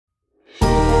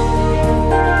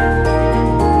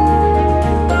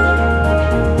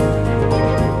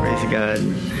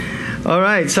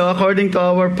right, so according to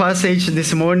our passage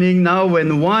this morning, now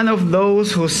when one of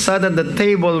those who sat at the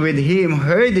table with him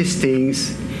heard these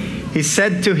things, he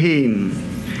said to him,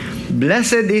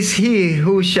 "Blessed is he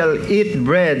who shall eat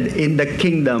bread in the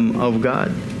kingdom of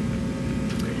God."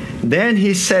 Then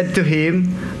he said to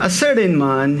him, "A certain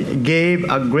man gave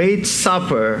a great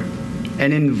supper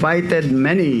and invited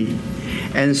many,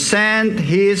 and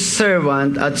sent his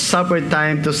servant at supper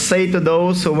time to say to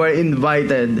those who were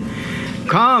invited,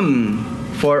 'Come,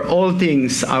 for all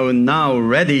things are now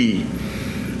ready.'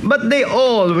 But they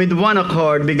all with one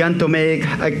accord began to make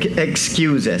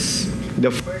excuses.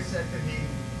 The first said to him,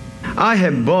 'I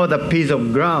have bought a piece of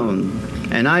ground,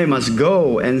 and I must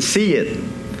go and see it.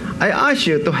 I ask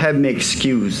you to have me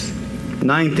excused.'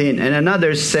 19. And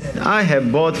another said, 'I have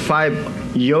bought 5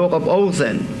 yoke of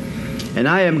oxen, and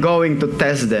I am going to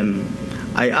test them.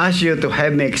 I ask you to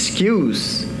have me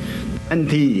excused.'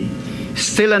 20.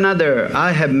 Still another,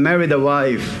 'I have married a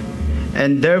wife,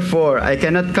 and therefore I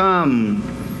cannot come.'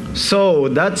 So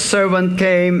that servant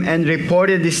came and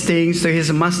reported these things to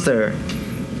his master.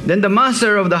 Then the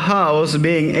master of the house,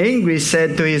 being angry,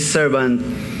 said to his servant,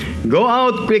 'Go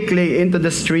out quickly into the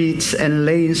streets and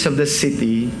lanes of the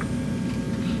city,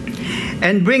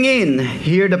 and bring in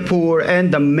here the poor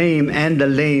and the maimed and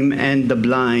the lame and the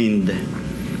blind.'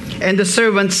 And the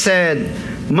servant said,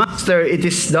 'Master, it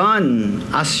is done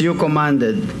as you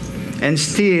commanded, and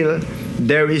still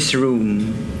there is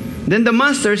room.' Then the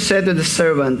master said to the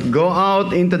servant, 'Go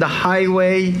out into the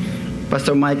highway,'"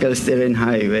 Pastor Michael is still in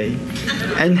highway,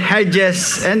 "'and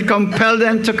hedges, and compel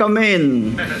them to come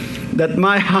in, that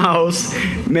my house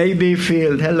may be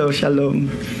filled.'" Hello, shalom.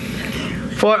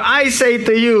 "For I say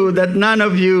to you that none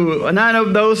of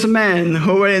those men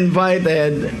who were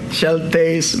invited shall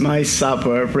taste my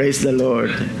supper." Praise the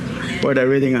Lord for the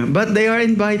reading. But they are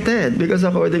invited, because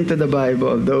according to the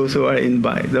Bible, those who are in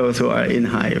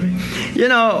highway. You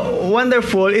know,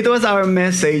 wonderful. It was our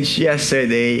message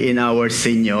yesterday in our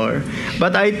senior.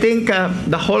 But I think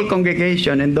the whole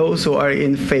congregation and those who are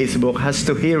in Facebook has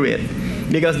to hear it,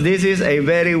 because this is a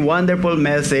very wonderful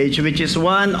message, which is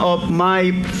one of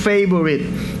my favorite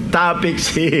topics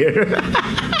here.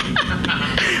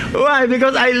 Why?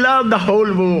 Because I love the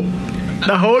whole book.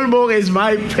 The whole book is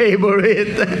my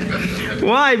favorite.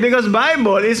 Why? Because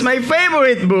Bible is my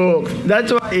favorite book. That's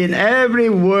why in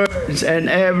every words and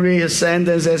every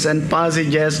sentences and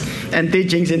passages and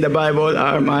teachings in the Bible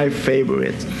are my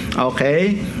favorites.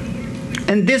 Okay?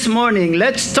 And this morning,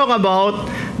 let's talk about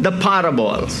the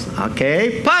parables.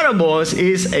 Okay? Parables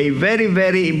is a very,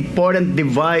 very important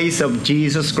device of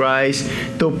Jesus Christ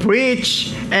to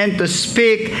preach and to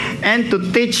speak and to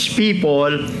teach people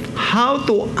how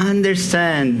to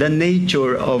understand the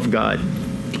nature of God.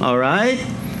 All right?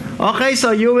 Okay,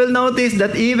 so you will notice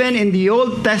that even in the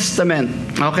Old Testament,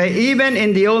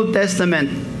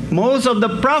 most of the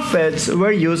prophets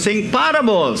were using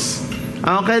parables.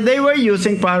 Okay, they were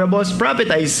using parables. Prophet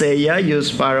Isaiah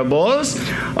used parables.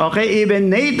 Okay, even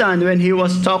Nathan, when he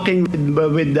was talking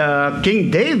with King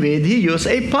David, he used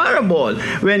a parable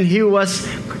when he was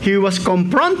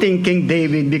confronting King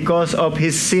David because of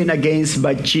his sin against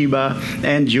Bathsheba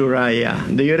and Uriah.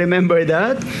 Do you remember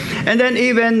that? And then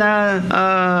even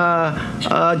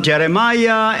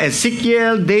Jeremiah,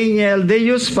 Ezekiel, Daniel, they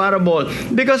use parable,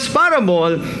 because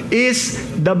parable is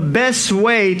the best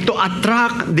way to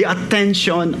attract the attention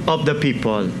of the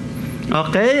people.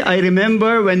 Okay? I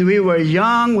remember when we were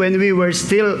young, when we were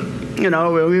still,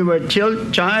 when we were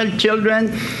children,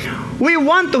 we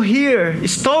want to hear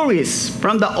stories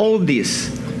from the oldies.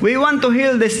 We want to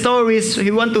hear the stories. We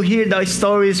want to hear the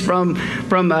stories from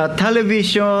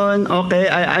television. Okay,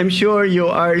 I'm sure you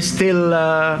are still.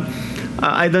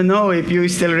 I don't know if you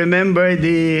still remember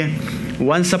the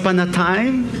Once Upon a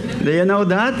Time. Do you know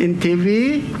that in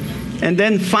TV? And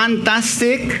then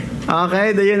Fantastic.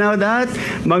 Okay, do you know that?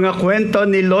 Mga kwento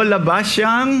ni Lola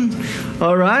Basyang.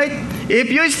 All right.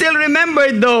 If you still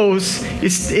remember those,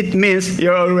 it means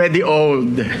you're already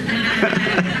old.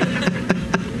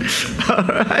 All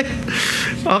right?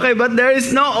 Okay, but there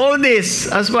is no oldies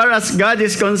as far as God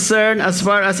is concerned, as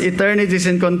far as eternity is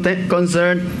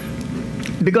concerned.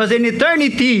 Because in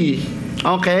eternity,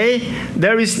 okay,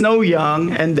 there is no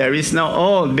young and there is no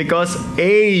old, because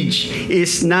age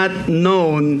is not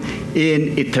known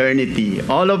in eternity.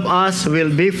 All of us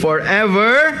will be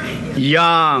forever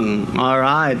young. All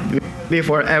right. Be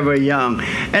forever young.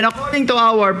 And according to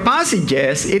our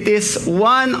passages, it is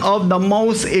one of the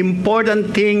most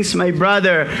important things, my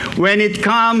brother, when it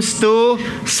comes to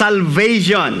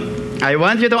salvation. I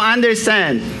want you to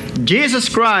understand, Jesus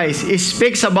Christ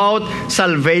speaks about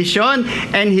salvation,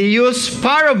 and he used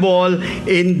parable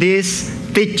in these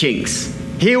teachings.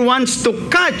 He wants to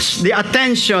catch the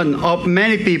attention of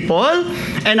many people,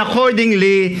 and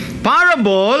accordingly,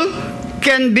 parable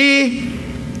can be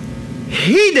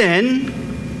hidden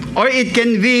or it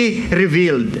can be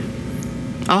revealed.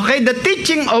 Okay, the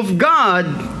teaching of God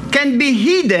can be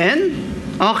hidden,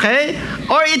 okay,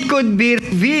 or it could be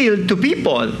revealed to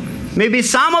people. Maybe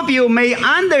some of you may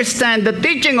understand the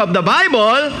teaching of the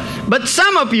Bible, but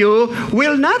some of you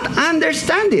will not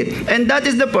understand it. And that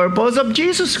is the purpose of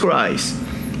Jesus Christ.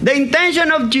 The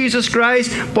intention of Jesus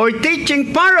Christ for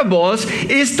teaching parables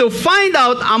is to find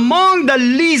out among the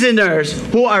listeners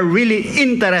who are really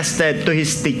interested to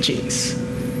his teachings.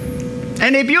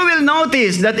 And if you will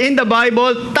notice that in the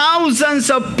Bible, thousands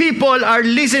of people are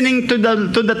listening to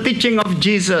the teaching of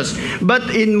Jesus.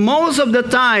 But in most of the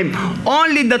time,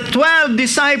 only the 12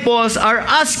 disciples are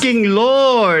asking,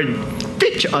 Lord,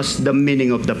 teach us the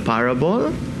meaning of the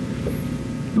parable.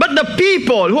 But the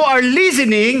people who are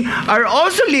listening are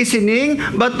also listening,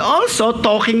 but also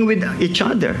talking with each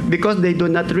other because they do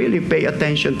not really pay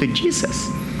attention to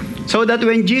Jesus. So that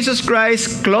when Jesus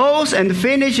Christ closed and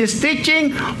finished his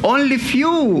teaching, only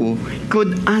few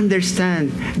could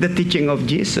understand the teaching of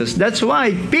Jesus. That's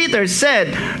why Peter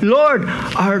said, Lord,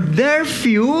 are there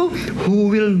few who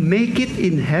will make it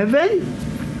in heaven?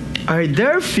 Are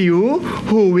there few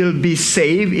who will be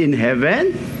saved in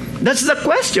heaven? That's the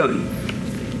question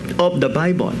of the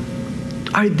Bible.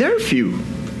 Are there few?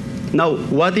 Now,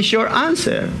 what is your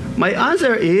answer? My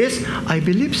answer is, I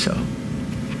believe so.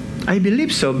 I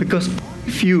believe so because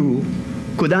few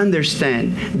could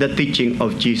understand the teaching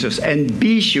of Jesus, and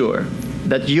be sure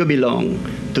that you belong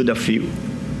to the few.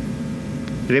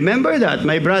 Remember that,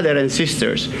 my brothers and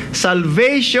sisters.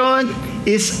 Salvation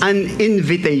is an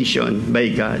invitation by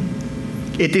God.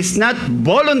 It is not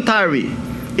voluntary.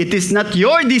 It is not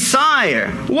your desire.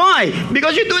 Why?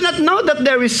 Because you do not know that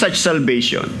there is such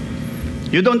salvation.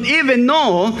 You don't even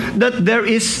know that there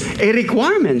is a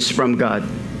requirements from God.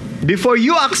 Before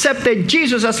you accepted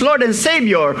Jesus as Lord and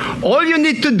Savior, all you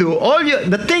need to do,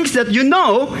 the things that you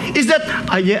know, is that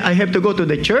I have to go to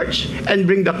the church and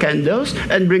bring the candles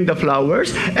and bring the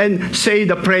flowers and say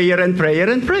the prayer and prayer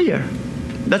and prayer.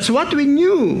 That's what we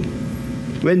knew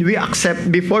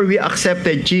before we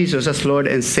accepted Jesus as Lord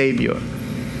and Savior.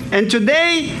 And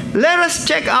today, let us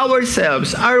check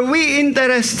ourselves. Are we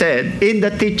interested in the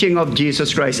teaching of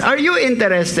Jesus Christ? Are you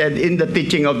interested in the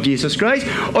teaching of Jesus Christ?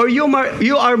 Or you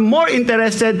are more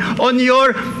interested on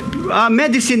your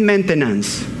medicine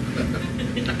maintenance?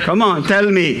 Come on,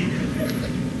 tell me.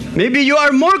 Maybe you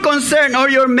are more concerned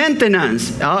on your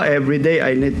maintenance. Every day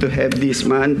I need to have this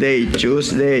Monday,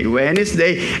 Tuesday,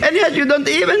 Wednesday. And yet you don't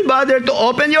even bother to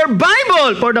open your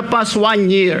Bible for the past 1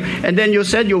 year. And then you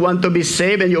said you want to be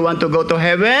saved and you want to go to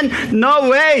heaven. No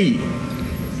way.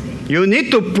 You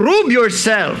need to prove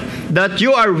yourself that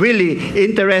you are really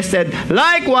interested,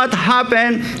 like what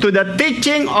happened to the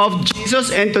teaching of Jesus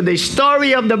and to the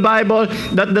story of the Bible,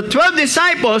 that the 12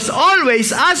 disciples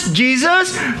always asked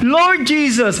Jesus, Lord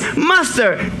Jesus,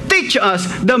 Master, teach us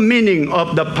the meaning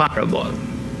of the parable.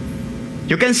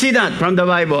 You can see that from the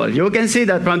Bible. You can see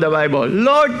that from the Bible.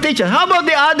 Lord, teach us. How about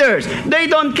the others? They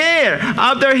don't care.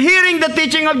 After hearing the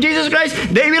teaching of Jesus Christ,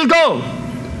 they will go.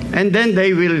 And then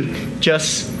they will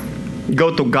just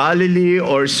go to Galilee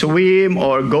or swim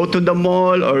or go to the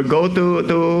mall or go to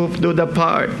the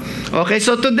park. Okay,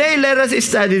 so today let us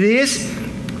study this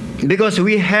because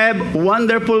we have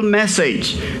wonderful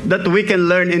message that we can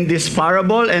learn in this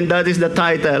parable, and that is the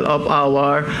title of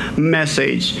our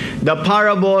message, the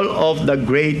parable of the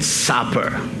Great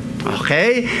Supper.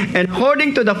 Okay, and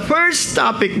according to the first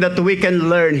topic that we can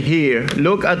learn here,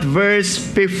 look at verse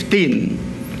 15.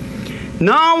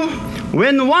 Now,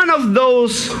 when one of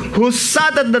those who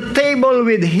sat at the table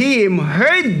with him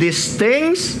heard these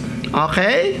things,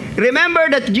 okay, remember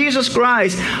that Jesus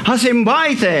Christ has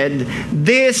invited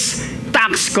this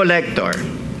tax collector.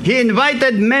 He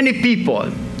invited many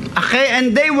people, okay,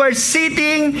 and they were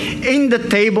sitting in the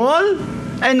table,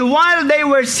 and while they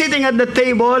were sitting at the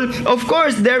table, of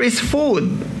course, there is food,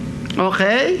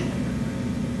 okay?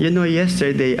 You know,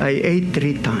 yesterday I ate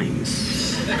 3 times.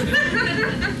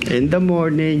 In the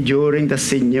morning, during the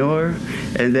senior,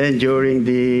 and then during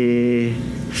the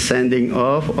sending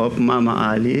off of Mama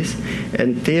Alice,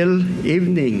 until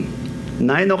evening.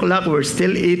 9 o'clock, we're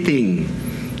still eating.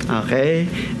 Okay?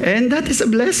 And that is a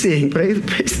blessing.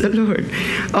 Praise the Lord.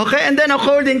 Okay, and then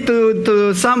according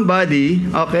to somebody,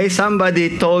 okay,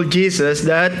 somebody told Jesus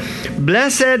that,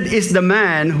 blessed is the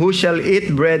man who shall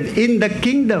eat bread in the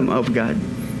kingdom of God.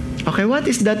 Okay, what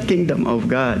is that kingdom of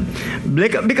God?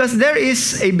 Because there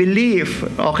is a belief,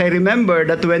 okay, remember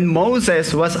that when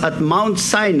Moses was at Mount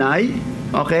Sinai,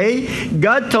 Okay?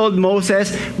 God told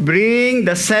Moses, bring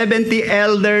the 70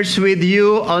 elders with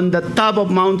you on the top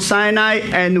of Mount Sinai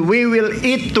and we will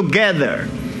eat together.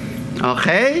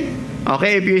 Okay?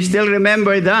 Okay, if you still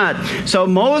remember that. So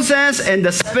Moses and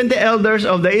the 70 elders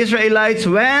of the Israelites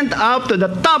went up to the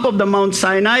top of the Mount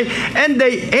Sinai and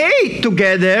they ate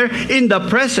together in the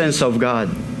presence of God.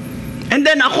 And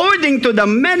then according to the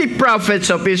many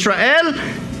prophets of Israel,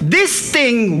 this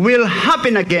thing will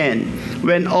happen again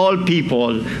when all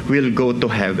people will go to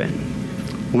heaven.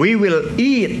 We will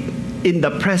eat in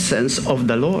the presence of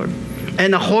the Lord.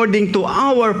 And according to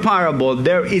our parable,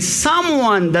 there is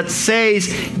someone that says,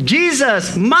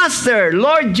 Jesus, Master,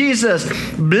 Lord Jesus,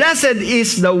 blessed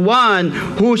is the one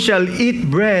who shall eat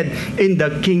bread in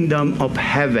the kingdom of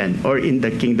heaven or in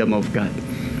the kingdom of God.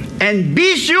 And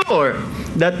be sure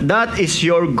that that is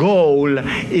your goal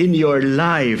in your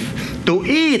life, to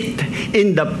eat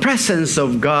in the presence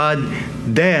of God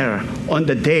there on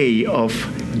the day of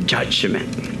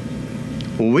judgment.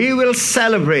 We will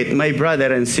celebrate, my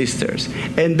brothers and sisters.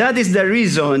 And that is the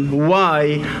reason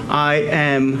why I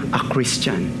am a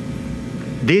Christian.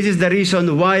 This is the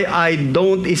reason why I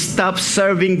don't stop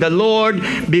serving the Lord,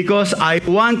 because I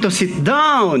want to sit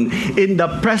down in the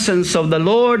presence of the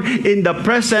Lord, in the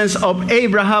presence of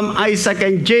Abraham, Isaac,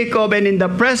 and Jacob, and in the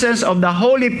presence of the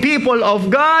holy people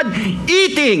of God,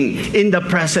 eating in the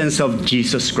presence of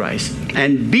Jesus Christ.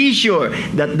 And be sure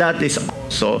that that is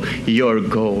also your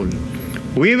goal.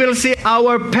 We will see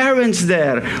our parents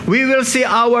there. We will see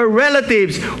our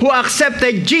relatives who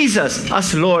accepted Jesus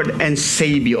as Lord and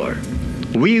Savior.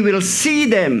 We will see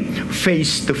them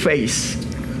face to face.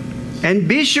 And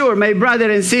be sure, my brothers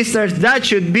and sisters, that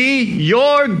should be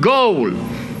your goal.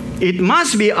 It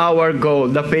must be our goal,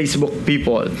 the Facebook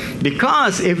people.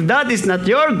 Because if that is not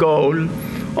your goal,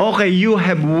 okay, you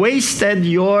have wasted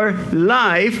your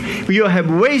life, you have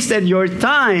wasted your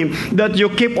time that you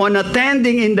keep on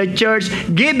attending in the church,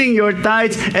 giving your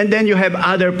tithes, and then you have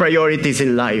other priorities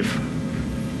in life.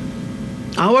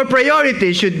 Our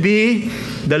priority should be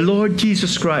the Lord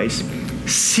Jesus Christ,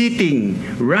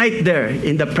 sitting right there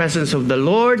in the presence of the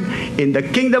Lord, in the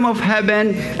kingdom of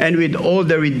heaven, and with all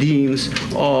the redeems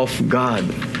of God.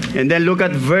 And then look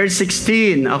at verse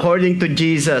 16, according to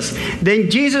Jesus. Then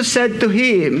Jesus said to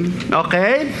him,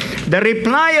 okay, the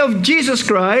reply of Jesus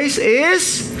Christ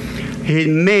is, he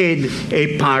made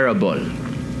a parable.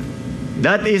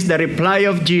 That is the reply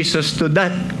of Jesus to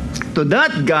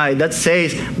that guy that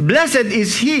says, blessed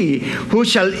is he who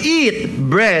shall eat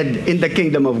bread in the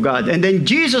kingdom of God. And then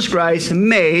Jesus Christ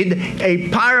made a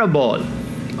parable.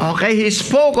 Okay, he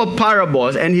spoke of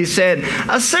parables and he said,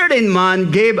 a certain man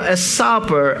gave a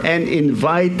supper and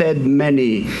invited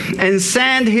many, and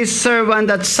sent his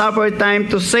servant at supper time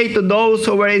to say to those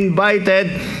who were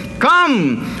invited,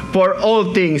 come, for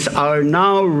all things are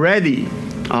now ready.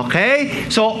 Okay?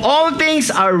 So all things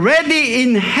are ready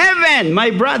in heaven,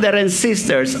 my brothers and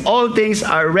sisters. All things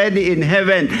are ready in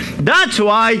heaven. That's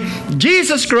why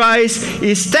Jesus Christ,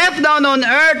 he stepped down on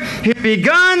earth. He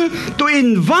began to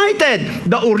invite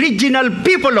the original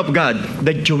people of God,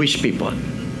 the Jewish people.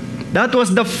 That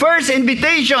was the first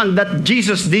invitation that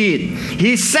Jesus did.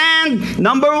 He sent,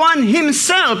 number one,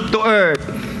 himself to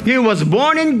earth. He was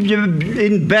born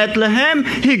in Bethlehem.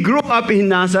 He grew up in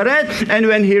Nazareth. And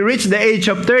when he reached the age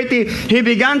of 30, he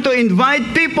began to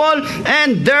invite people.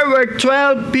 And there were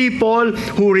 12 people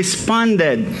who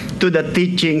responded to the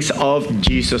teachings of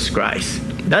Jesus Christ.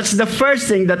 That's the first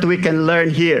thing that we can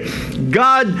learn here.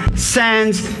 God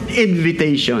sends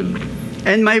invitation.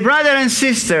 And my brothers and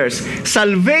sisters,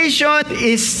 salvation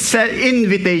is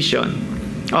invitation.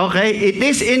 Okay, it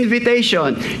is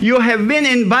invitation. You have been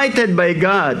invited by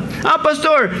God.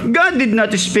 Pastor, God did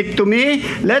not speak to me.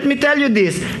 Let me tell you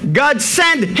this. God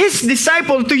sent his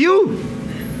disciple to you.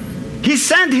 He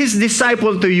sent his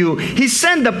disciple to you. He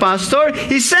sent the pastor.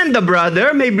 He sent the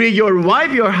brother, maybe your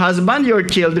wife, your husband, your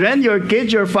children, your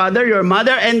kids, your father, your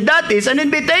mother. And that is an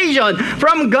invitation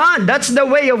from God. That's the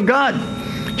way of God.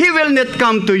 He will not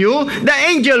come to you. The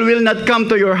angel will not come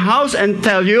to your house and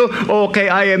tell you, okay,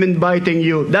 I am inviting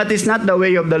you. That is not the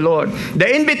way of the Lord.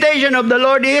 The invitation of the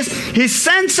Lord is, he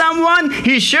sent someone,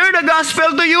 he shared the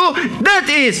gospel to you. That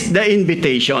is the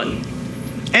invitation.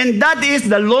 And that is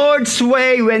the Lord's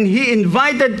way when he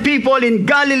invited people in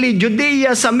Galilee,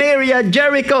 Judea, Samaria,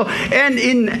 Jericho, and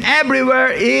in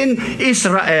everywhere in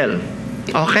Israel.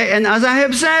 Okay, and as I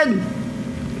have said,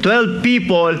 12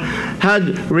 people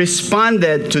had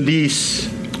responded to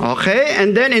this. Okay?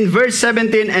 And then in verse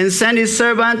 17, and sent his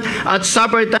servant at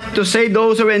supper time to say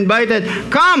those who were invited,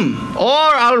 come,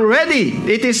 or already,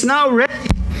 it is now ready.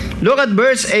 Look at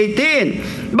verse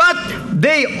 18. But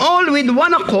they all with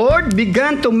one accord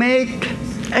began to make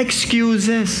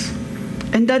excuses.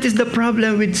 And that is the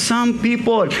problem with some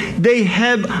people. They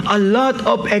have a lot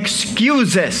of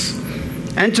excuses.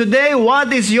 And today,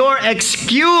 what is your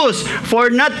excuse for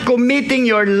not committing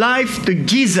your life to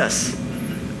Jesus?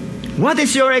 What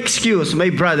is your excuse, my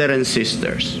brother and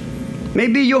sisters?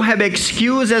 Maybe you have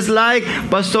excuses like,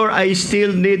 Pastor, I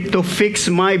still need to fix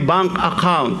my bank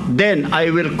account. Then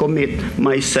I will commit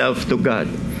myself to God.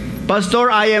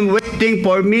 Pastor, I am waiting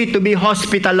for me to be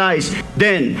hospitalized.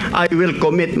 Then I will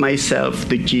commit myself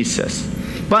to Jesus.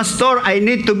 Pastor, I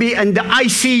need to be in the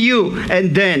ICU,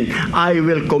 and then I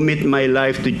will commit my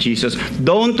life to Jesus.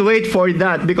 Don't wait for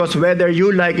that, because whether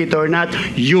you like it or not,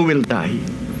 you will die.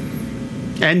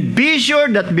 And be sure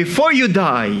that before you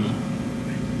die,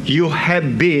 you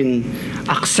have been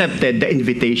accepted the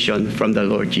invitation from the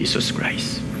Lord Jesus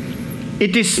Christ.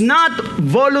 It is not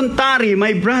voluntary,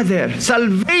 my brother.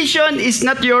 Salvation is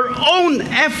not your own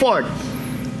effort.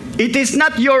 It is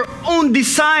not your own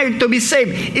desire to be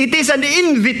saved. It is an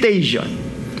invitation.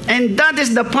 And that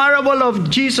is the parable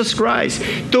of Jesus Christ.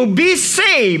 To be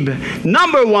saved,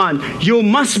 number one, you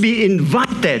must be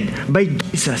invited by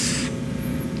Jesus.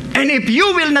 And if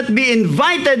you will not be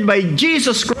invited by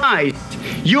Jesus Christ,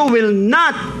 you will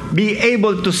not be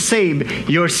able to save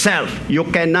yourself. You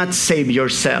cannot save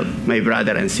yourself, my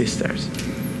brother and sisters.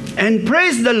 And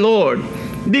praise the Lord,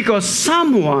 because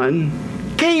someone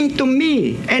came to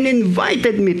me and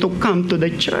invited me to come to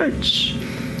the church.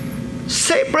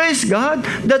 Say, praise God,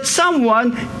 that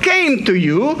someone came to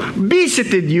you,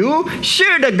 visited you,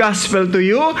 shared the gospel to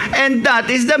you, and that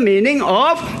is the meaning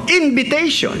of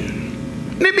invitation.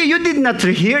 Maybe you did not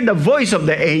hear the voice of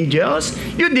the angels.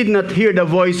 You did not hear the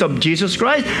voice of Jesus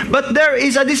Christ. But there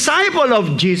is a disciple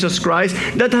of Jesus Christ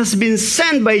that has been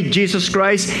sent by Jesus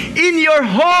Christ in your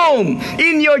home,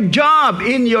 in your job,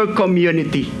 in your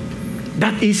community.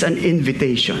 That is an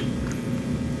invitation.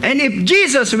 And if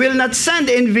Jesus will not send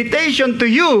invitation to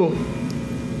you,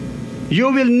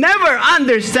 you will never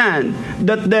understand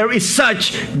that there is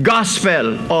such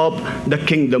gospel of the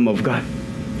kingdom of God.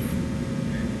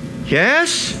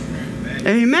 Yes?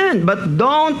 Amen. But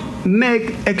don't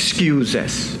make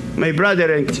excuses, my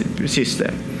brother and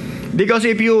sister. Because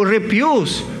if you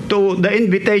refuse to the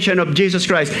invitation of Jesus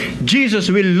Christ, Jesus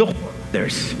will look for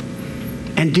others.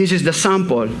 And this is the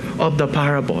sample of the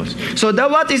parables. So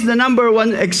what is the number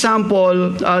one example,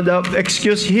 the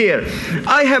excuse here?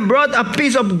 I have brought a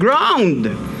piece of ground,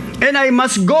 and I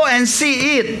must go and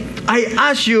see it. I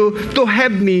ask you to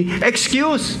have me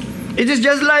excuse. It is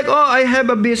just like, oh, I have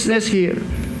a business here.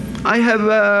 I have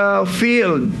a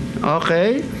field,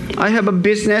 okay? I have a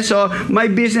business, so my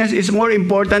business is more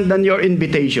important than your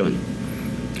invitation.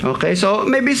 Okay, so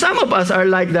maybe some of us are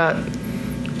like that.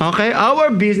 Okay,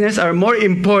 our business are more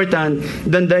important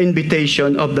than the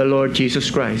invitation of the Lord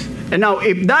Jesus Christ. And now,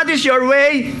 if that is your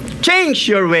way, change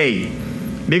your way,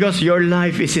 because your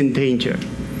life is in danger.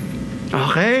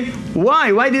 Okay?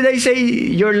 Why? Why did I say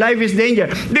your life is danger?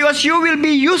 Because you will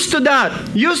be used to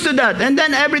that. And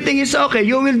then everything is okay.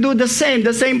 You will do the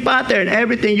same pattern.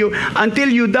 Everything until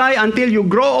you die, until you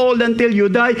grow old, until you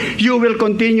die, you will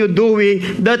continue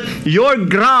doing that. Your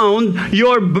ground,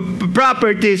 your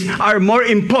properties are more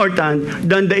important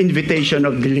than the invitation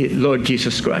of the Lord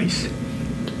Jesus Christ.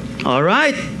 All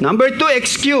right? Number 2,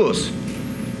 excuse.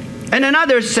 And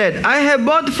another said, I have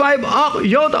bought 5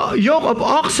 yoke of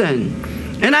oxen,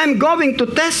 and I'm going to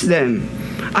test them.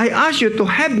 I ask you to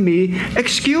have me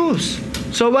excuse.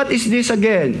 So what is this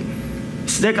again?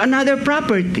 It's like another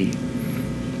property.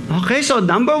 Okay, so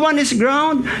number 1 is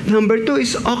ground, number 2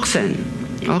 is oxen.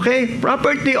 Okay,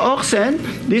 property, oxen,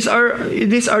 these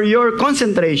are your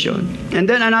concentration. And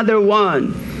then another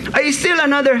one. I still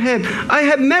another have. I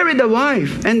have married a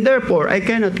wife, and therefore I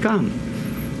cannot come.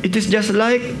 It is just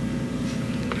like,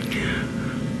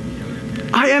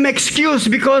 I am excused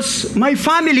because my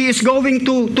family is going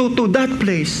to that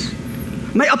place.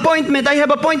 I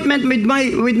have appointment with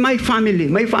my family.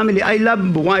 My family, I love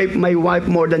my wife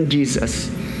more than Jesus.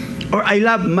 Or I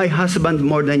love my husband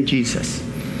more than Jesus.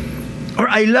 Or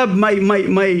I love my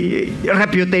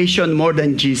reputation more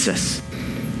than Jesus.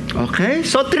 Okay?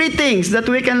 So 3 things that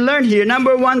we can learn here.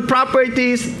 Number 1,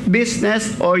 properties,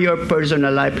 business, or your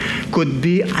personal life could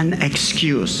be an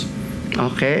excuse.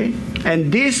 Okay?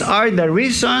 And these are the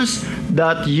reasons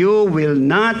that you will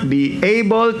not be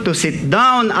able to sit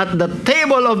down at the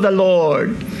table of the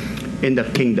Lord in the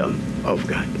kingdom of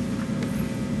God.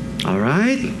 All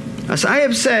right? As I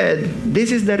have said,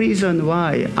 this is the reason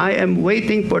why I am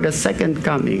waiting for the second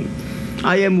coming.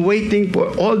 I am waiting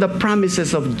for all the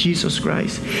promises of Jesus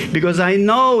Christ, because I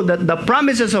know that the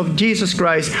promises of Jesus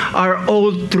Christ are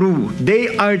all true.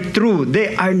 They are true.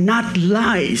 They are not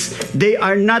lies. They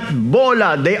are not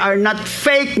bola. They are not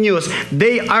fake news.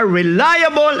 They are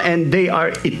reliable and they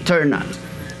are eternal,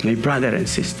 my brother and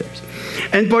sisters.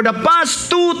 And for the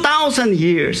past 2,000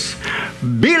 years,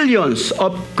 billions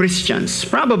of Christians,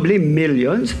 probably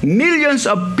millions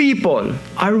of people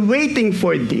are waiting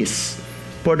for this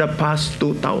for the past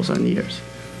 2,000 years.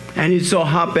 And it so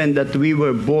happened that we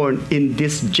were born in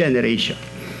this generation.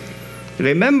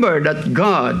 Remember that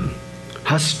God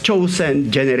has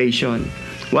chosen generation.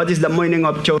 What is the meaning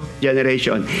of chosen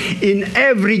generation? In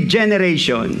every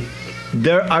generation,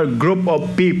 there are a group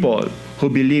of people who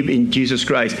believe in Jesus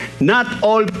Christ. Not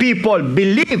all people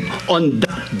believe on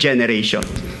that generation.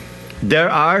 There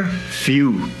are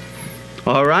few.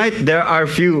 All right? There are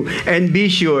few. And be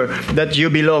sure that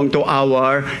you belong to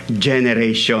our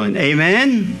generation.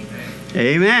 Amen?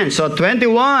 Amen. So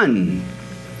 21.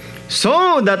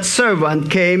 So that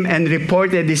servant came and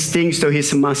reported these things to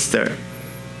his master.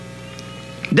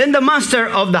 Then the master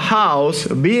of the house,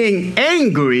 being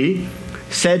angry,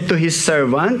 said to his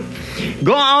servant,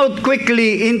 "Go out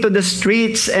quickly into the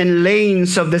streets and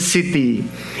lanes of the city,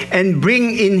 and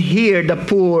bring in here the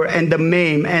poor and the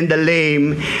maimed and the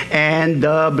lame and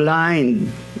the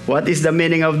blind." What is the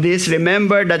meaning of this?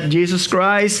 Remember that Jesus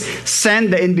Christ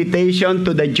sent the invitation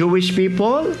to the Jewish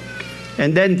people,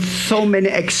 and then so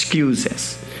many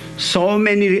excuses. So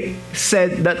many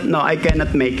said that, no, I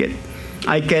cannot make it.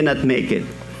 I cannot make it.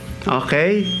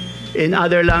 Okay? In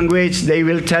other language, they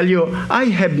will tell you,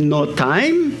 I have no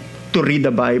time to read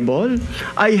the Bible.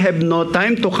 I have no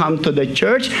time to come to the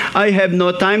church. I have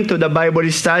no time to the Bible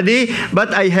study,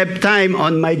 but I have time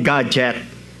on my gadget.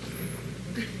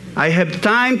 I have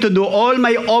time to do all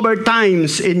my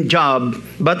overtimes in job,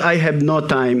 but I have no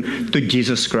time to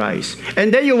Jesus Christ.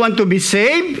 And then you want to be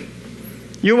saved?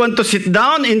 You want to sit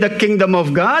down in the kingdom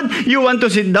of God? You want to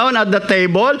sit down at the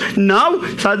table? Now,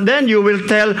 so then you will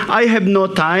tell, I have no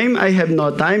time, I have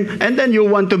no time, and then you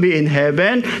want to be in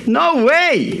heaven? No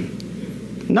way!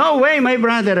 No way, my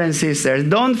brother and sisters.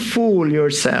 Don't fool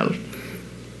yourself.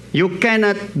 You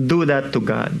cannot do that to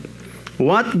God.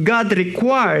 What God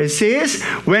requires is,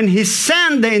 when He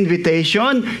sends the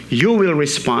invitation, you will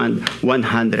respond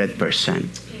 100%.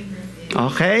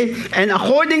 Okay? And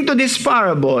according to this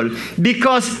parable,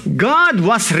 because God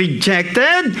was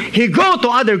rejected, He go to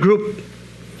other group.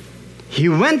 He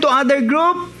went to other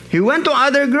group. He went to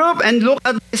other group, and look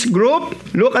at this group.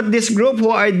 Look at this group. Who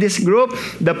are this group?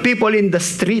 The people in the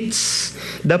streets.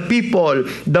 The people,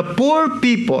 the poor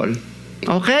people.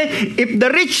 Okay? If the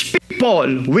rich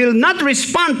people will not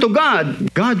respond to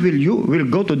God, God will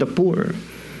go to the poor.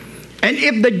 And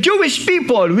if the Jewish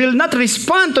people will not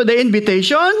respond to the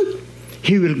invitation,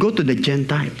 He will go to the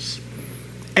Gentiles.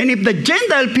 And if the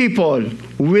Gentile people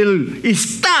will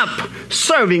stop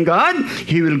serving God,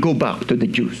 He will go back to the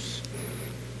Jews.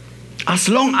 As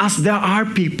long as there are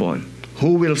people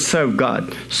who will serve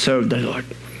God, serve the Lord.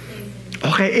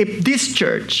 Okay, if this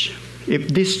church,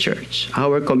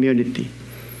 our community,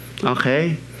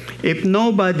 okay, if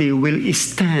nobody will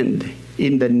stand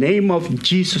in the name of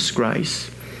Jesus Christ,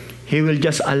 He will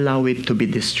just allow it to be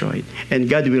destroyed. And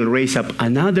God will raise up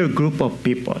another group of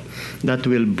people that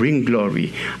will bring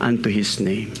glory unto His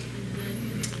name.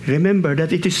 Remember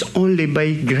that it is only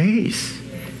by grace.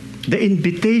 The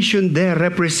invitation there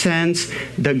represents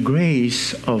the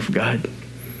grace of God.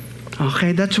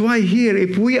 Okay, that's why here,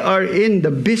 if we are in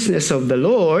the business of the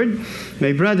Lord,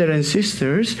 my brother and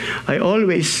sisters, I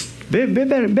always be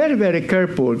very, very, very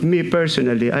careful. Me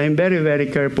personally, I am very, very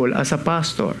careful as a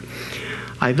pastor.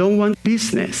 I don't want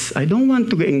business. I don't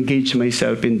want to engage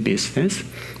myself in business.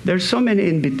 There's so many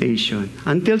invitations.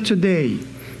 Until today,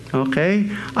 okay,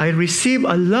 I receive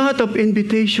a lot of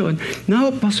invitation.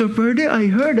 Now, Pastor Perde, I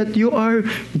heard that you are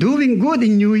doing good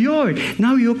in New York.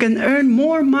 Now you can earn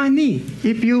more money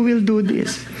if you will do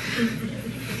this.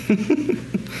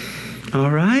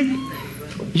 All right?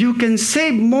 You can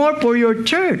save more for your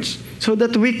church so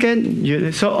that we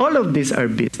can, so all of these are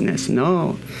business.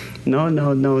 No.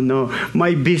 No.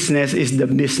 My business is the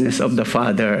business of the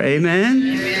Father. Amen?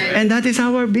 Amen? And that is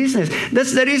our business.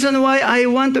 That's the reason why I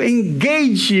want to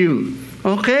engage you.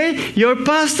 Okay? Your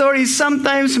pastor is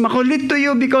sometimes makulit to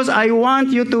you because I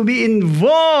want you to be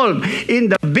involved in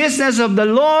the business of the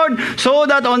Lord so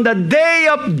that on the day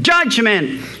of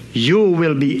judgment, you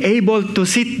will be able to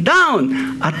sit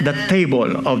down at the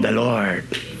table of the Lord.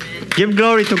 Give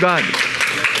glory to God.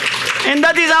 And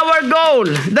that is our goal.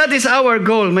 That is our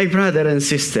goal, my brother and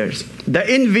sisters. The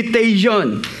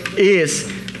invitation is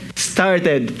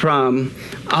started from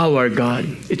our God.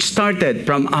 It started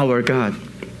from our God.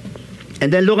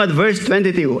 And then look at verse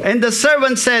 22. And the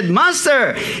servant said,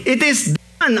 Master, it is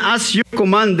done as you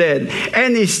commanded,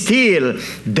 and still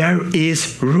there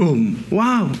is room.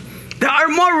 Wow. There are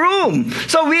more room.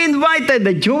 So we invited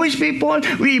the Jewish people,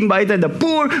 we invited the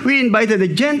poor, we invited the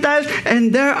Gentiles,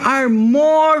 and there are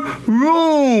more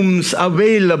rooms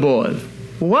available.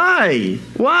 Why?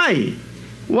 Why?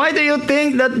 Why do you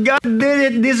think that God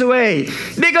did it this way?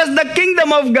 Because the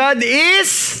kingdom of God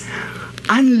is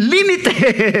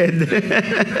unlimited.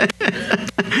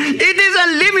 It is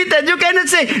unlimited. You cannot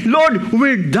say, Lord,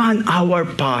 we're done our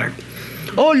part.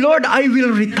 Oh, Lord, I will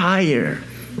retire.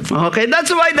 Okay,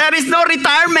 that's why there is no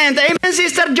retirement. Amen,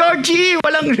 Sister Georgie.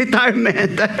 Walang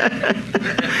retirement.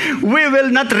 We will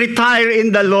not retire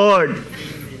in the Lord.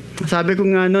 Sabi ko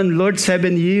nga nun, Lord,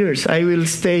 7 years. I will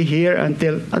stay here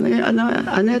until,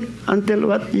 Annette, until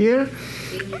what year?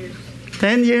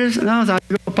 10 years? No,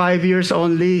 sabi ko 5 years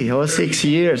only, or 6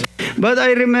 years. But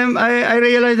I remember, I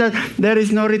realized that there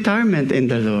is no retirement in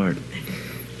the Lord.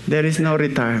 There is no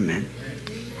retirement.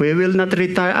 We will not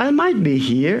retire. I might be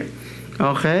here.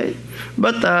 Okay?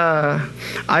 But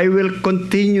I will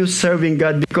continue serving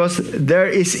God because there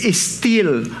is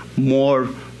still more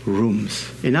rooms.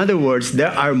 In other words,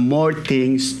 there are more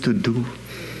things to do.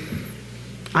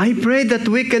 I pray that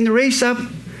we can raise up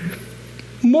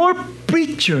more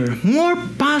preachers, more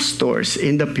pastors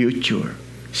in the future,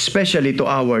 especially to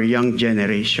our young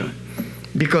generation,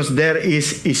 because there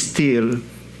is still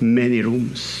many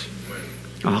rooms.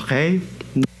 Okay?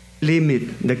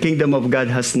 Limit. The kingdom of God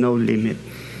has no limit.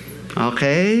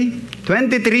 Okay?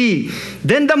 23.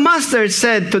 Then the master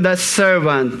said to the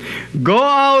servant, go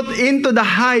out into the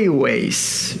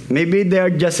highways. Maybe they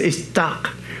are just stuck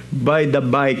by the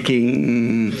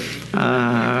biking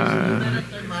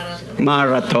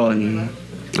marathon.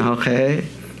 Okay?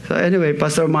 So anyway,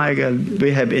 Pastor Michael,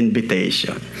 we have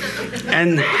invitation.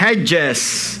 And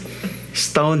hedges.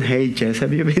 Stone hedges.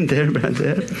 Have you been there,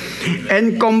 brother?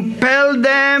 And compel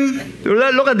them,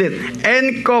 look at it,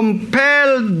 and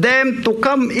compel them to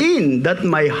come in, that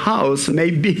my house may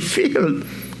be filled.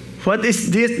 What is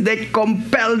this? They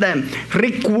compel them,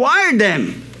 require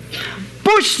them,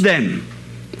 push them.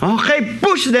 Okay,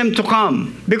 push them to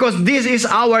come. Because this is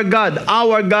our God.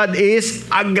 Our God is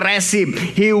aggressive.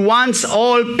 He wants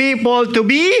all people to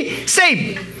be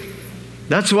saved.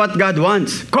 That's what God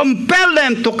wants. Compel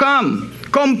them to come.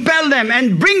 Compel them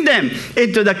and bring them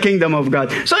into the kingdom of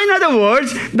God. So in other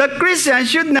words, the Christian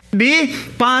should not be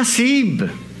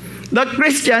passive. The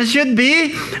Christian should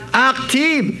be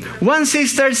active. One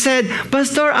sister said,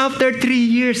 Pastor, after 3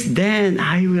 years, then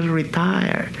I will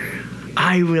retire.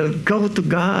 I will go to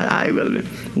God. I will.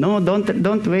 No,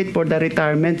 don't wait for the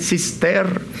retirement,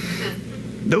 sister.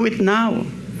 Do it now.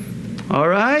 All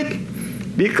right?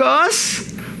 Because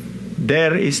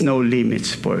there is no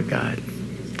limits for God.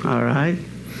 All right?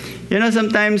 You know,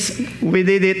 sometimes we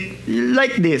did it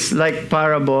like this, like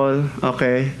parable,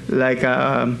 okay? Like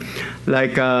a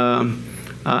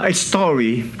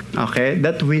story, okay?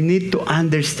 That we need to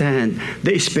understand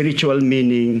the spiritual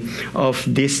meaning of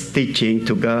this teaching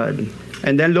to God.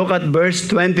 And then look at verse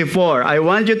 24. I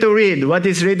want you to read what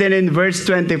is written in verse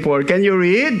 24. Can you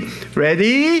read?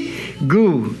 Ready?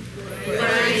 Go. For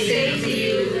I say to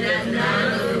you that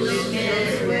none of those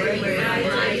men were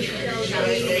invited shall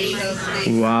taste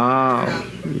my Wow.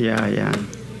 Yeah.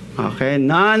 Okay.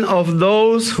 None of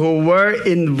those who were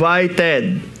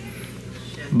invited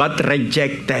but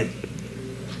rejected,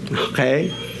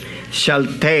 okay, shall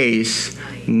taste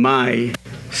my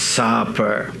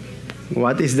supper.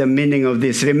 What is the meaning of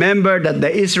this? Remember that the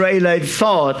Israelites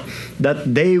thought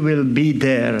that they will be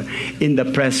there in the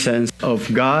presence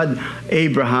of God,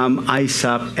 Abraham,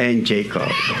 Isaac, and Jacob.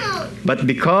 But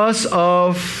because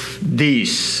of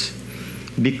this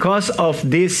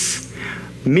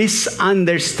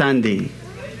misunderstanding,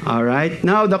 all right?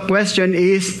 Now the question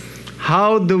is,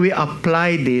 how do we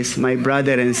apply this, my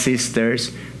brother and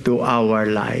sisters, to our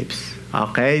lives?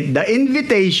 Okay? The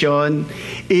invitation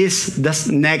is the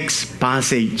next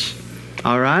passage.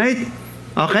 All right?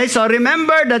 Okay, so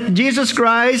remember that Jesus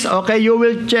Christ, okay, you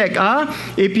will check,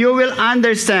 if you will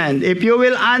understand, if you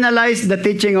will analyze the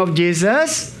teaching of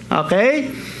Jesus,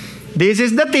 okay, this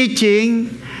is the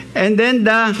teaching, and then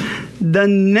the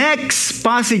next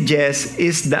passages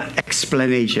is the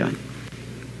explanation.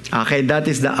 Okay, that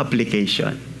is the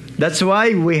application. That's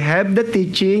why we have the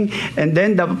teaching, and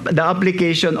then the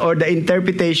application or the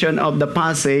interpretation of the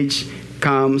passage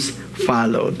comes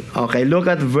followed. Okay, look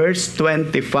at verse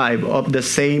 25 of the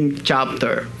same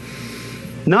chapter.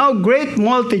 Now great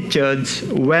multitudes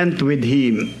went with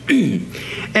him.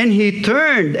 And he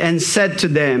turned and said to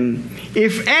them,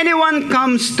 if anyone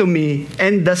comes to me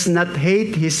and does not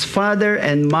hate his father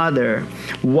and mother,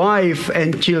 wife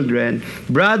and children,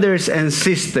 brothers and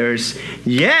sisters,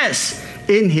 yes,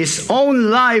 in his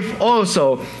own life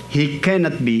also, he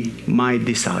cannot be my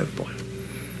disciple.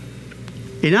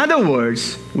 In other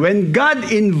words, when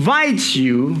God invites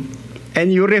you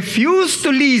and you refuse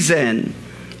to listen,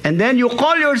 and then you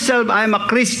call yourself, I'm a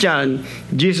Christian,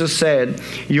 Jesus said,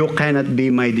 you cannot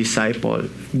be my disciple.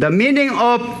 The meaning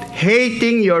of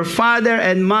hating your father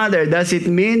and mother, does it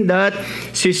mean that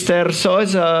Sister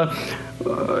Sosa,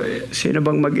 sino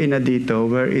bang mag-ina dito?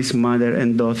 Where is mother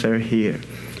and daughter here?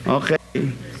 Okay.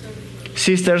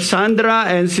 Sister Sandra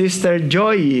and Sister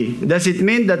Joy. Does it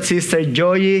mean that Sister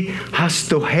Joy has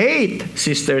to hate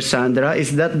Sister Sandra?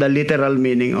 Is that the literal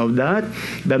meaning of that?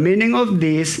 The meaning of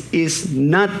this is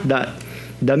not that.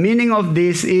 The meaning of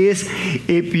this is,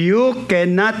 if you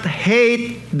cannot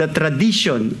hate the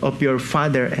tradition of your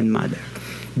father and mother,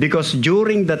 because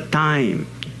during that time,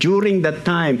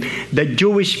 the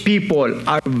Jewish people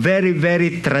are very,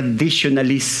 very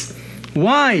traditionalists.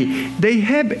 Why? They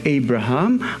have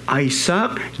Abraham,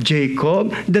 Isaac,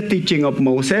 Jacob, the teaching of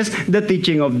Moses, the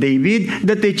teaching of David,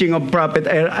 the teaching of prophet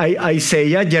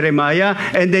Isaiah, Jeremiah,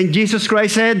 and then Jesus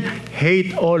Christ said,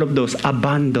 hate all of those,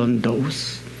 abandon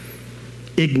those.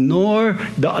 Ignore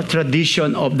the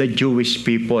tradition of the Jewish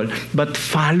people, but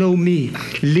follow me.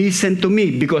 Listen to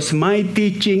me, because my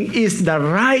teaching is the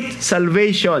right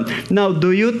salvation. Now,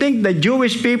 do you think the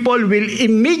Jewish people will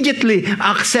immediately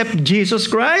accept Jesus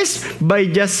Christ by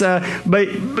just by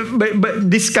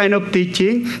this kind of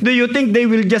teaching? Do you think they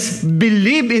will just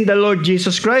believe in the Lord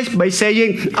Jesus Christ by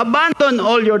saying, abandon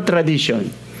all your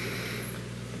tradition?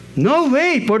 No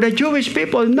way. For the Jewish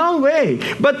people, no way.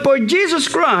 But for Jesus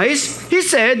Christ, he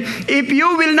said, if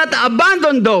you will not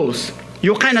abandon those,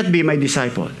 you cannot be my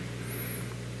disciple.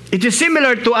 It is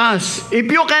similar to us.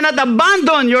 If you cannot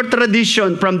abandon your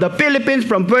tradition from the Philippines,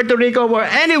 from Puerto Rico, or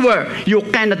anywhere, you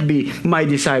cannot be my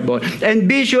disciple. And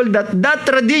be sure that that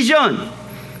tradition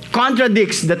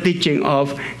contradicts the teaching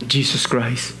of Jesus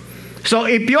Christ. So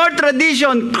if your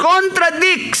tradition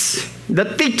contradicts the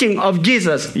teaching of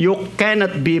Jesus, you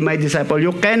cannot be my disciple.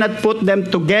 You cannot put them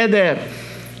together.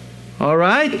 All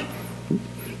right?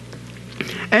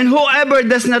 And whoever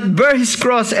does not bear his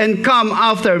cross and come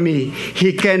after me,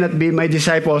 he cannot be my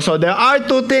disciple. So there are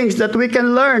two things that we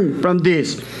can learn from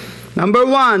this. Number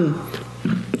one,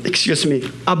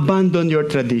 abandon your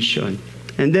tradition.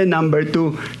 And then number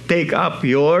two, take up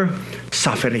your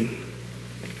suffering.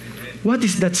 What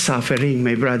is that suffering,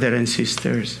 my brother and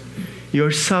sisters?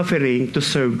 You're suffering to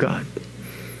serve God.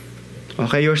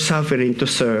 Okay, you're suffering to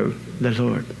serve the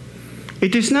Lord.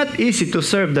 It is not easy to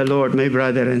serve the Lord, my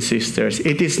brother and sisters.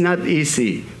 It is not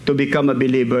easy to become a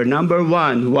believer. Number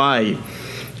one, why?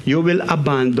 You will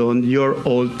abandon your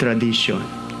old tradition.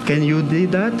 Can you do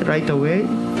that right away?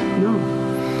 No.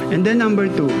 And then number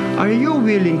two, are you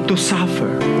willing to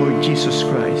suffer for Jesus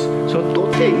Christ? So two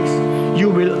things. You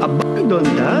will abandon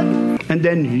that, and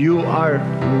then you are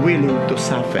willing to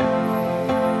suffer.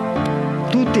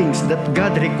 Two things that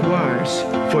God requires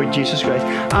for Jesus Christ.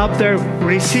 After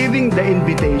receiving the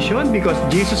invitation, because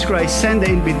Jesus Christ sent the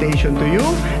invitation to you,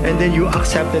 and then you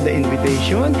accepted the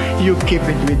invitation, you keep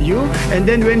it with you, and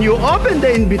then when you open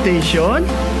the invitation,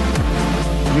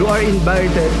 you are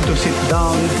invited to sit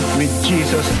down with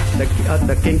Jesus at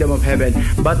the kingdom of heaven.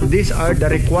 But these are the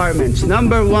requirements.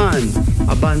 Number one,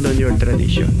 abandon your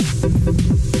tradition.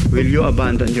 Will you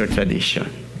abandon your tradition?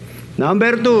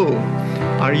 Number two,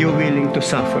 are you willing to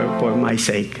suffer for my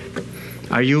sake?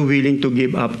 Are you willing to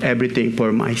give up everything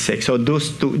for my sake? So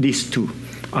these two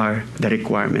are the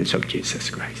requirements of Jesus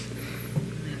Christ.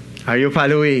 Are you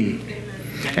following?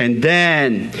 And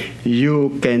then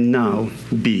you can now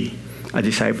be a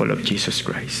disciple of Jesus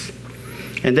Christ.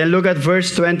 And then look at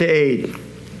verse 28.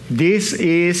 This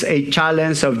is a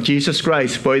challenge of Jesus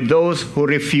Christ for those who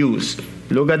refuse.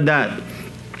 Look at that.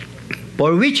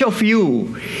 For which of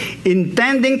you,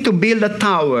 intending to build a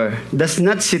tower, does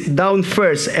not sit down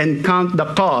first and count the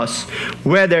cost,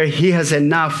 whether he has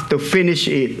enough to finish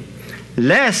it?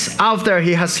 Lest after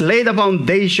he has laid a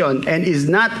foundation and is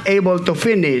not able to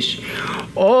finish,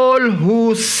 all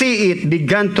who see it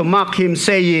began to mock him,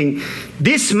 saying,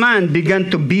 this man began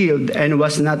to build and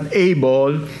was not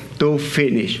able to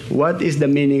finish. What is the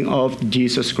meaning of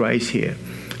Jesus Christ here?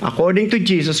 According to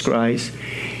Jesus Christ,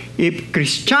 if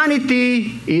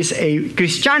Christianity is a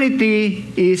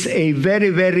very,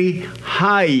 very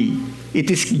high, it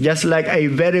is just like a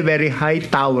very, very high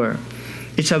tower.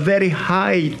 It's a very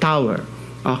high tower,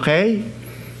 okay?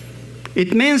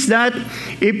 It means that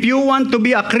if you want to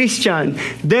be a Christian,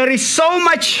 there is so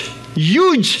much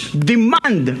huge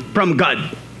demand from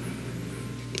God.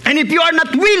 And if you are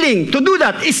not willing to do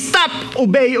that,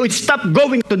 stop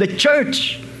going to the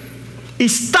church.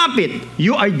 Stop it.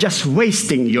 You are just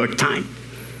wasting your time.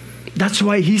 That's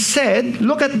why he said,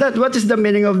 look at that. What is the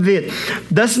meaning of it?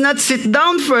 Does not sit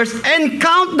down first and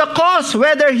count the cost,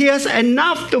 whether he has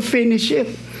enough to finish it.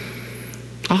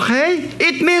 Okay?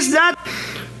 It means that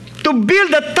to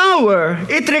build a tower,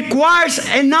 it requires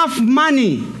enough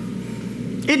money.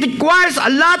 It requires a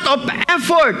lot of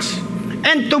efforts.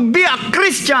 And to be a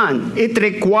Christian, it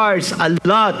requires a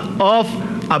lot of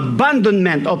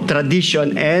abandonment of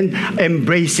tradition and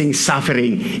embracing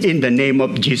suffering in the name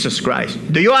of Jesus Christ.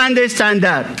 Do you understand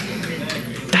that?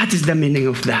 That is the meaning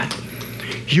of that.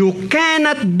 You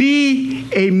cannot be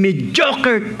a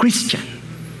mediocre Christian.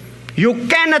 You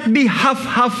cannot be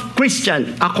half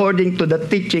Christian according to the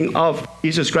teaching of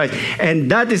Jesus Christ. And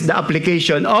that is the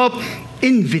application of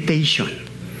invitation.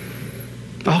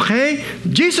 Okay?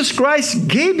 Jesus Christ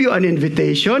gave you an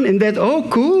invitation and that, oh,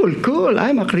 cool,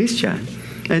 I'm a Christian.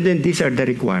 And then these are the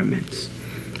requirements.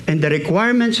 And the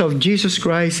requirements of Jesus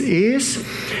Christ is,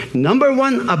 number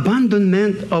one,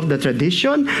 abandonment of the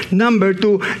tradition. Number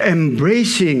two,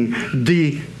 embracing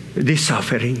the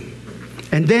suffering.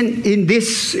 And then in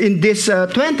this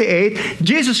 28,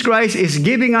 Jesus Christ is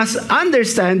giving us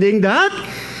understanding that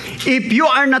if you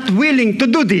are not willing to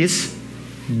do this,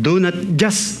 don't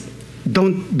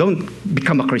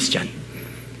become a Christian.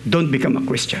 Don't become a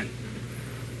Christian.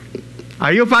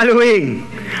 Are you following?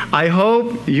 I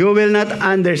hope you will not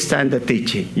understand the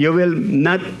teaching. You will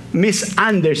not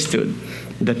misunderstood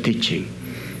the teaching.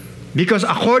 Because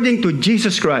according to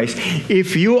Jesus Christ,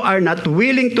 if you are not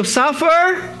willing to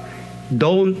suffer,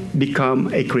 don't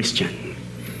become a Christian.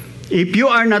 If you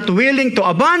are not willing to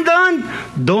abandon,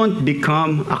 don't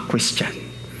become a Christian.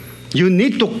 You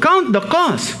need to count the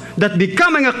cost that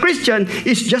becoming a Christian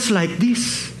is just like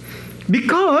this.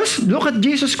 Because, look at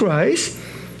Jesus Christ.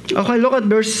 Okay, look at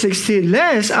verse 16.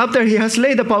 Lest after he has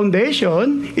laid the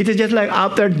foundation, it is just like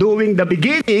after doing the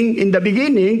beginning, in the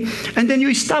beginning, and then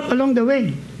you stop along the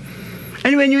way.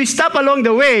 And when you stop along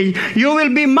the way, you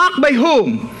will be mocked by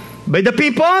whom? By the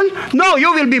people? No,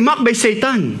 you will be mocked by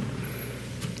Satan.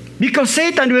 Because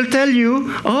Satan will tell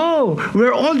you, oh,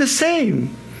 we're all the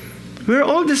same. We're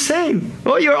all the same.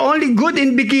 Oh, you're only good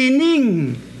in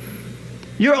beginning.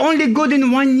 You're only good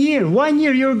in 1 year. 1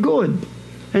 year, you're good.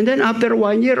 And then after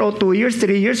 1 year or 2 years,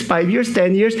 3 years, 5 years,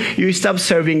 10 years, you stop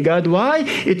serving God. Why?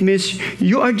 It means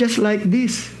you are just like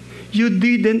this. You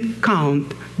didn't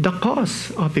count the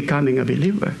cost of becoming a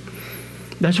believer.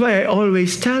 That's why I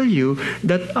always tell you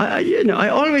that, I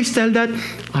always tell that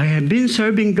I have been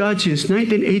serving God since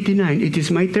 1989. It is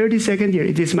my 32nd year.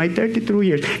 It is my 32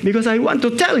 years. Because I want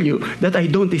to tell you that I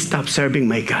don't stop serving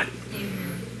my God.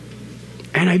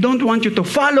 And I don't want you to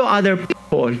follow other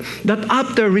people that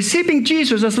after receiving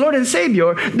Jesus as Lord and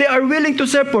Savior, they are willing to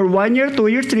serve for 1 year, 2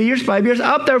 years, 3 years, 5 years.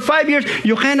 After 5 years,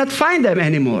 you cannot find them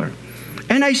anymore.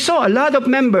 And I saw a lot of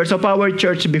members of our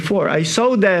church before. I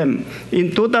saw them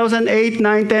in 2008,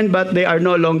 9, 10, but they are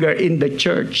no longer in the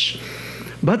church.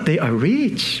 But they are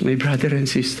rich, my brother and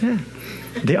sister.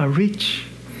 They are rich.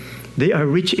 They are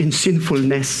rich in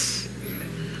sinfulness.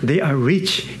 They are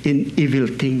rich in evil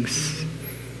things.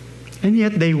 And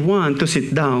yet they want to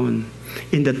sit down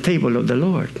in the table of the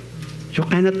Lord. You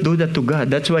cannot do that to God.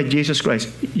 That's why Jesus Christ,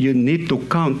 you need to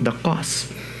count the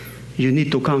cost. You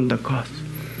need to count the cost.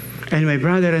 And my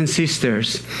brother and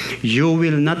sisters, you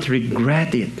will not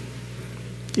regret it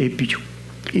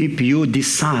if you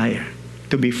desire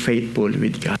to be faithful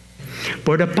with God.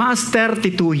 For the past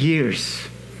 32 years,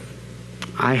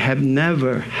 I have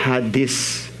never had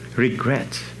this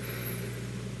regret.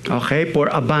 Okay, for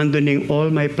abandoning all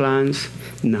my plans,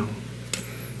 no.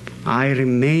 I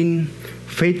remain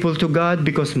faithful to God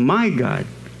because my God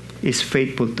is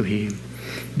faithful to Him.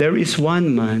 There is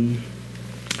one man,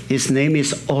 his name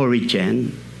is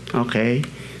Origen, okay?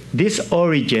 This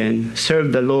Origen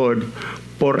served the Lord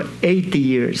for 80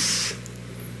 years,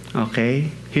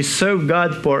 okay? He served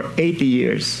God for 80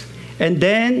 years. And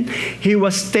then he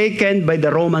was taken by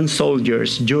the Roman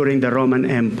soldiers during the Roman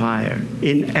Empire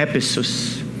in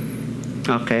Ephesus.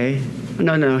 Okay?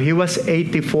 No, he was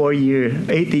 80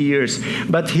 years.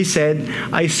 But he said,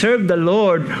 I served the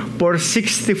Lord for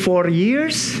 64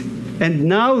 years. And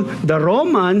now the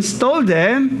Romans told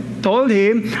him,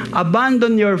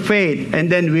 abandon your faith,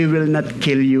 and then we will not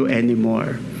kill you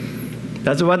anymore.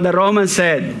 That's what the Romans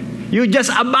said. You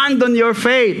just abandon your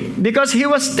faith, because he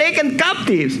was taken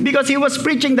captive, because he was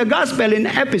preaching the gospel in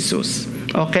Ephesus.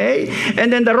 Okay?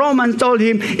 And then the Romans told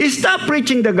him, stop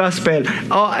preaching the gospel,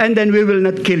 and then we will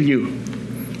not kill you.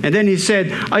 And then he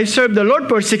said, I served the Lord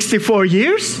for 64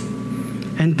 years.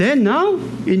 And then now,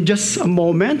 in just a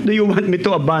moment, do you want me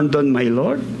to abandon my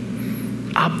Lord?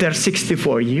 After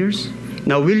 64 years?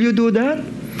 Now, will you do that?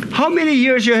 How many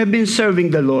years you have been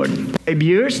serving the Lord? 5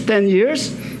 years? 10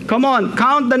 years? Come on,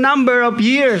 count the number of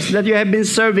years that you have been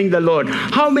serving the Lord.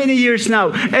 How many years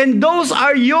now? And those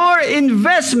are your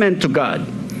investment to God.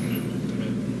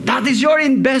 That is your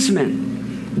investment.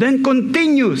 Then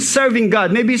continue serving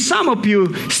God. Maybe some of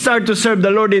you start to serve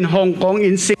the Lord in Hong Kong,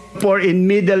 in Singapore, in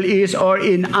Middle East, or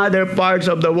in other parts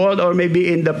of the world, or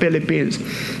maybe in the Philippines.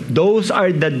 Those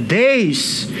are the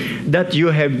days that you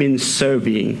have been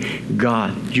serving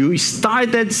God. You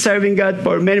started serving God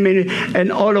for many, many,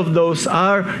 and all of those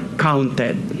are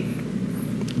counted.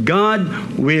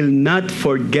 God will not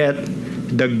forget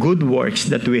the good works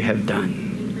that we have done.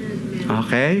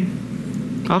 Okay?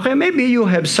 Okay, maybe you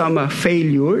have some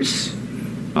failures.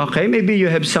 Okay, maybe you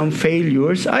have some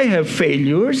failures. I have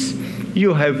failures.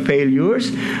 You have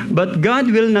failures. But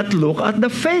God will not look at the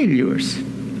failures.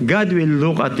 God will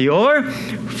look at your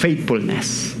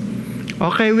faithfulness.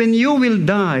 Okay, when you will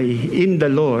die in the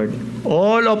Lord,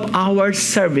 all of our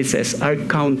services are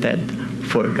counted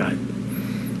for God.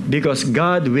 Because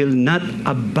God will not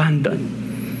abandon.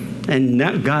 And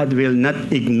God will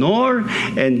not ignore,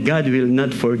 and God will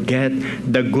not forget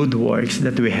the good works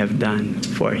that we have done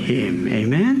for Him.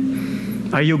 Amen?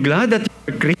 Are you glad that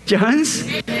you are Christians?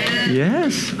 Amen.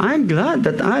 Yes, I'm glad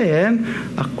that I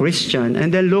am a Christian.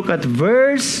 And then look at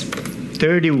verse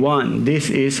 31. This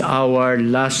is our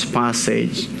last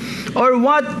passage. Or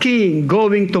what king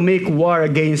going to make war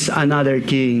against another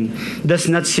king does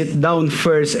not sit down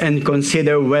first and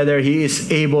consider whether he is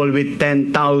able with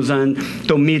 10,000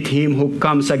 to meet him who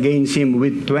comes against him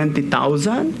with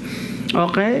 20,000?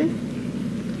 Okay?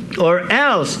 Or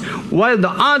else, while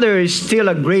the other is still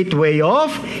a great way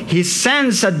off, he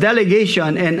sends a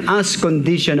delegation and asks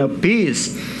condition of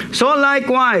peace. So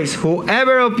likewise,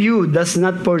 whoever of you does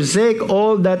not forsake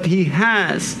all that he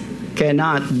has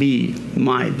cannot be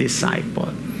my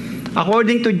disciple.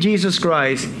 According to Jesus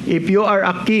Christ, if you are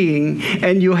a king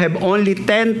and you have only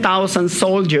 10,000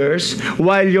 soldiers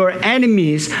while your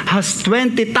enemies has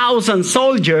 20,000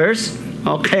 soldiers,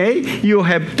 okay, you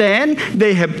have 10,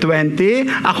 they have 20.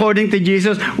 According to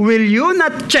Jesus, will you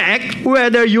not check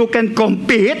whether you can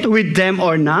compete with them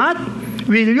or not?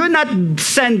 Will you not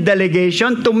send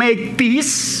delegation to make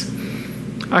peace?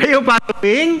 Are you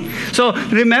following? So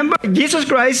remember, Jesus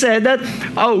Christ said that,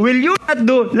 will you not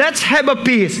do, let's have a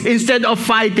peace instead of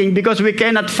fighting because we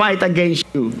cannot fight against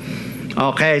you.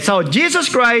 Okay, so Jesus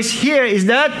Christ here is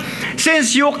that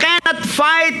since you cannot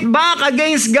fight back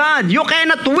against God, you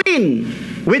cannot win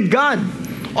with God.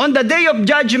 On the day of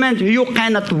judgment, you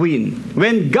cannot win.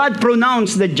 When God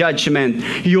pronounced the judgment,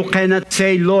 you cannot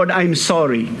say, Lord, I'm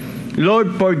sorry.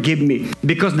 Lord, forgive me,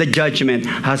 because the judgment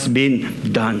has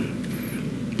been done.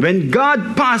 When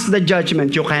God passed the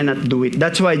judgment, you cannot do it.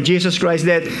 That's why Jesus Christ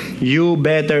said, you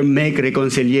better make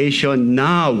reconciliation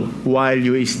now while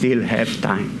you still have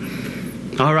time.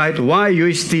 All right, while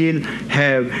you still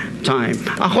have time.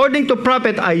 According to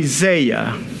prophet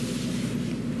Isaiah,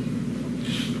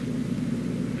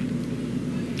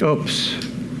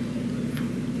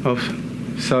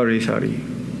 sorry.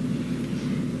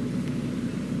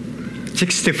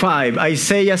 65,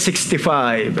 Isaiah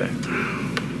 65.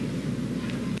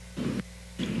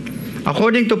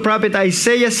 According to prophet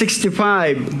Isaiah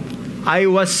 65, I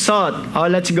was sought. Oh,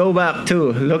 let's go back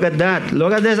to. Look at that.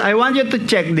 Look at this. I want you to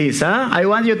check this. I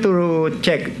want you to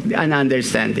check and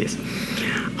understand this.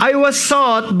 I was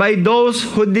sought by those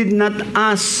who did not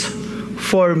ask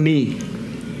for me.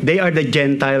 They are the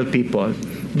Gentile people.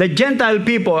 The Gentile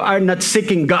people are not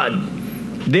seeking God.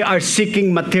 They are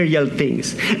seeking material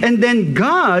things. And then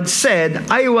God said,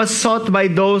 I was sought by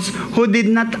those who did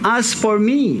not ask for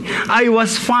me. I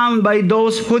was found by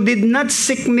those who did not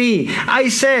seek me. I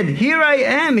said, here I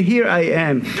am,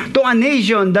 to a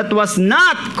nation that was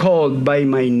not called by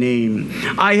my name.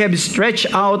 I have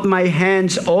stretched out my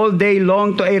hands all day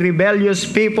long to a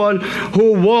rebellious people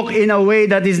who walk in a way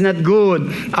that is not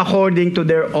good, according to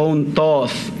their own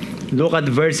thoughts. Look at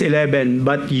verse 11.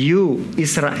 But you,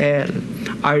 Israel,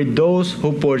 are those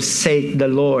who forsake the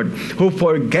Lord, who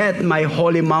forget my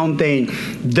holy mountain.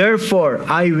 Therefore,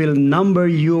 I will number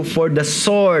you for the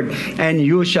sword, and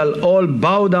you shall all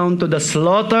bow down to the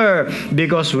slaughter.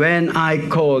 Because when I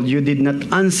called, you did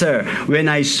not answer. When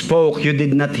I spoke, you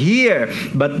did not hear,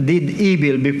 but did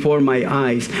evil before my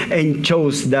eyes, and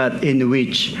chose that in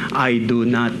which I do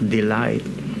not delight.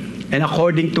 And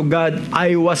according to God,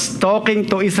 I was talking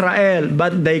to Israel,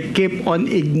 but they keep on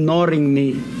ignoring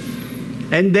me.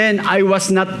 And then I was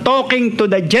not talking to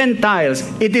the Gentiles.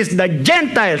 It is the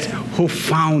Gentiles who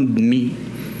found me.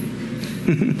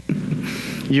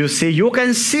 You see, you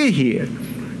can see here.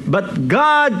 But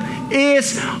God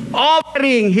is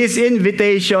offering His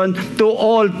invitation to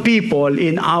all people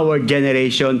in our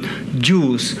generation,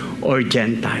 Jews or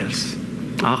Gentiles.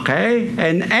 Okay?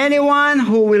 And anyone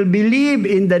who will believe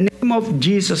in the name of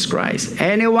Jesus Christ,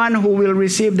 anyone who will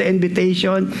receive the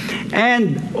invitation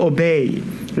and obey.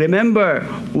 Remember,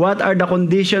 what are the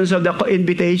conditions of the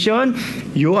invitation?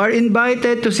 You are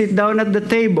invited to sit down at the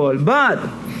table, but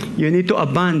you need to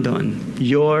abandon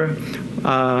your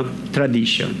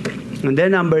tradition. And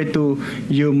then number 2,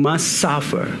 you must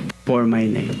suffer for my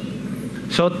name.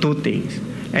 So 2 things.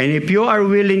 And if you are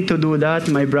willing to do that,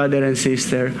 my brother and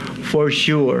sister, for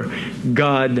sure,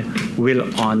 God will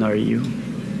honor you.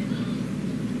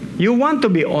 You want to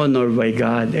be honored by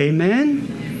God. Amen?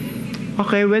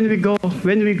 Okay, when we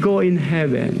go in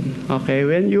heaven, okay,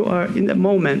 when you are in the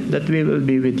moment that we will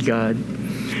be with God,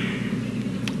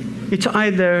 it's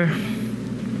either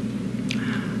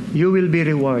you will be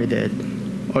rewarded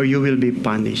or you will be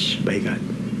punished by God.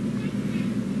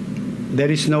 There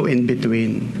is no in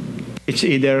between. It's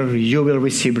either you will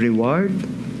receive reward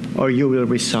or you will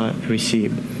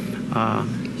receive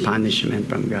punishment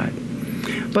from God.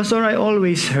 Pastor, I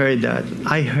always heard that.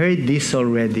 I heard this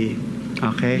already.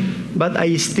 Okay? But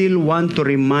I still want to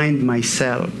remind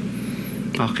myself.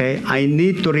 Okay? I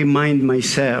need to remind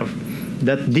myself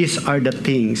that these are the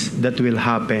things that will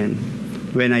happen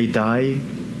when I die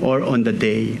or on the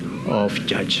day of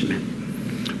judgment.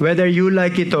 Whether you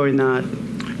like it or not,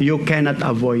 you cannot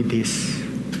avoid this.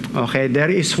 Okay?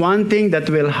 There is one thing that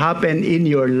will happen in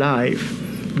your life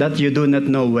that you do not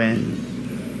know when.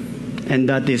 And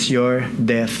that is your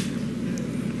death.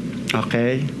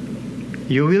 Okay?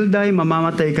 You will die,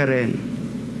 mamamatay ka rin.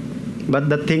 But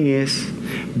the thing is,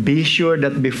 be sure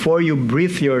that before you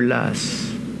breathe your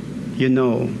last, you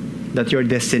know that your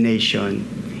destination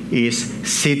is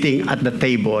sitting at the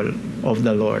table of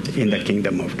the Lord in the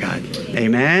kingdom of God.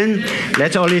 Amen?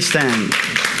 Let's all stand.